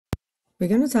we're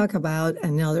going to talk about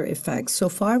another effect. So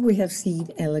far, we have seen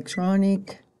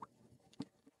electronic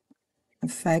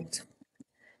effect.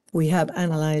 We have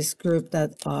analyzed groups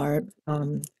that are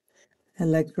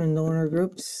electron donor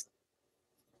groups.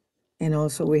 And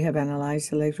also we have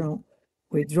analyzed electron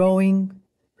withdrawing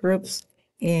groups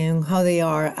and how they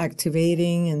are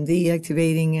activating and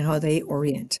deactivating and how they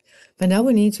orient. But now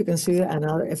we need to consider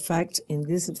another effect, and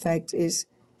this effect is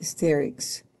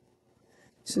sterics.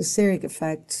 So steric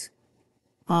effects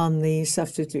on the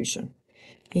substitution.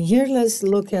 And here let's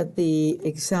look at the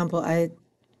example.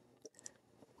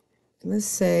 Let's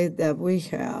say that we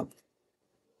have,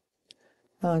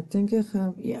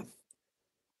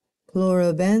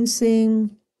 chlorobenzene,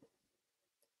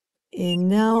 and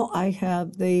now I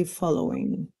have the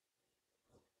following.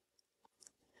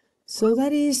 So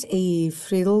that is a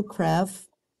Friedel-Craft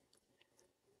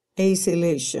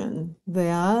acylation.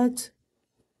 That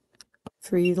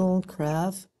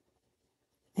Friedel-Craft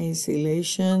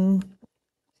acylation.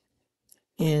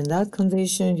 In that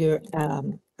condition, your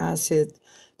acid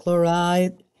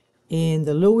chloride and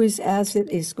the Lewis acid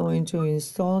is going to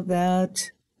install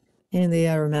that in the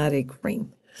aromatic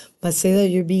ring. But say that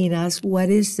you're being asked, what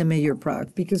is the major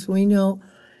product? Because we know,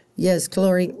 yes,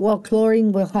 chlorine. Well,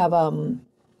 chlorine will have,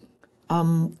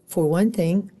 for one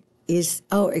thing, is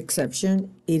our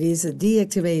exception. It is a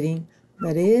deactivating,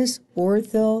 that is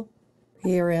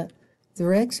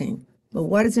ortho-para-direxine. But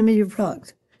what is the major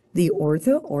product? The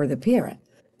ortho or the para?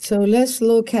 So let's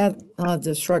look at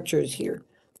the structures here.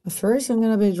 First, I'm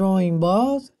going to be drawing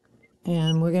both,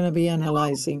 and we're going to be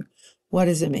analyzing what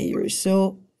is the major.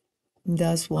 So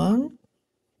that's one,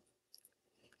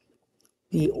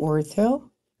 the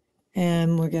ortho,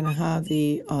 and we're going to have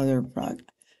the other product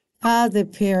at the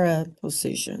para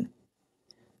position.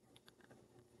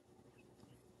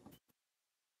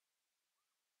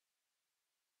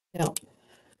 Now,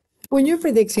 when you're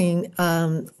predicting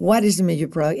what is the major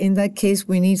product, in that case,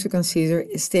 we need to consider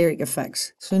steric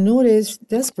effects. So notice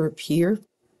this group here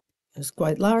is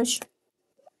quite large,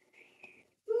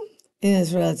 and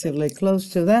it's relatively close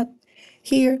to that.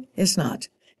 Here, it's not.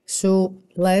 So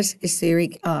less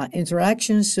steric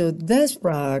interaction. So this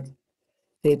product,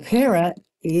 the para,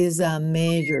 is a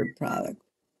major product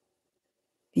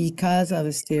because of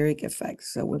steric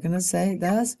effects. So we're going to say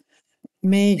that's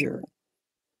major.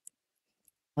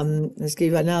 Let's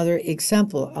give another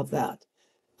example of that.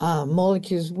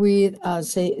 Molecules with,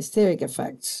 say, steric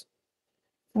effects.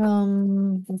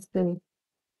 Let's see.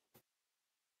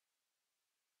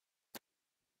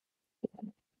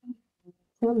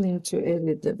 I'll need to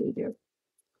edit the video.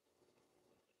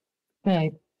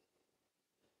 Okay.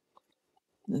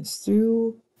 Let's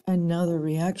do another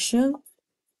reaction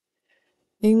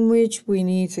in which we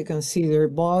need to consider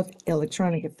both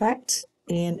electronic effects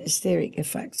and steric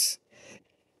effects.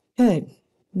 Okay,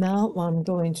 now I'm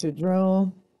going to draw.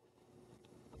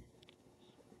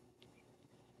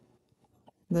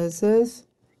 This is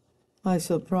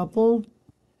isopropyl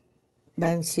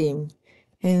benzene,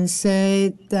 and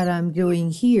say that I'm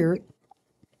doing here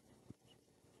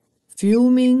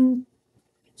fuming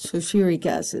sulfuric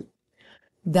acid.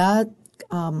 That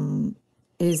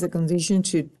is the condition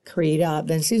to create a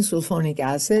benzene sulfonic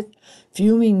acid.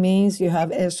 Fuming means you have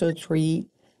SO3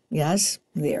 gas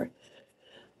there.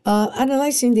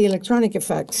 Analyzing the electronic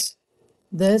effects.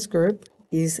 This group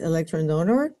is electron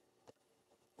donor.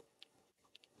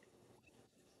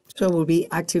 So we'll be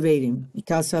activating.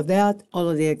 Because of that, all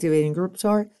of the activating groups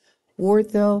are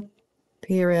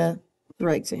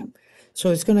ortho-para-direxine. So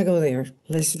it's going to go there.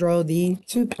 Let's draw the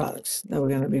two products that we're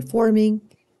going to be forming.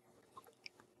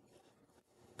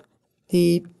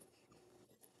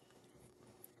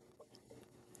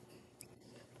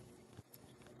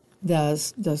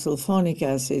 That's the sulfonic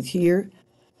acid here.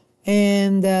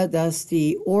 And that's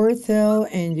the ortho,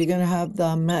 and you're going to have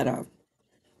the meta,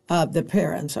 the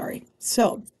para, I'm sorry.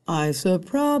 So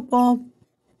isopropyl,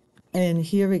 and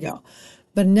here we go.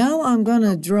 But now I'm going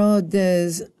to draw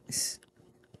this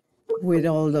with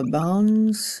all the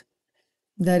bonds.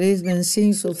 That is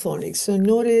benzene sulfonic. So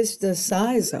notice the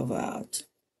size of that.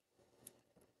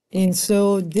 And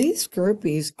so this group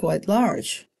is quite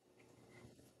large.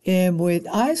 And with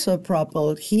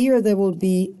isopropyl, here they will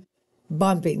be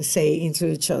bumping, say, into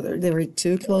each other. They were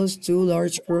too close, too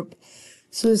large group.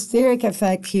 So steric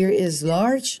effect here is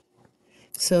large.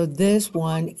 So this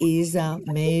one is a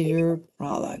major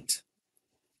product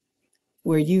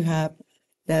where you have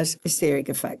that's steric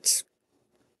effects.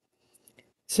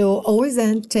 So always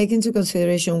then take into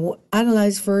consideration,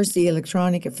 analyze first the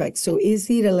electronic effects. So is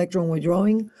it electron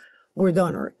withdrawing or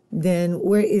donor? Then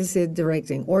where is it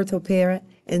directing? Ortho, para,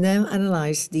 and then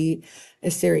analyze the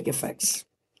steric effects.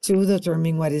 to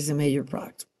determine what is the major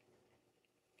product.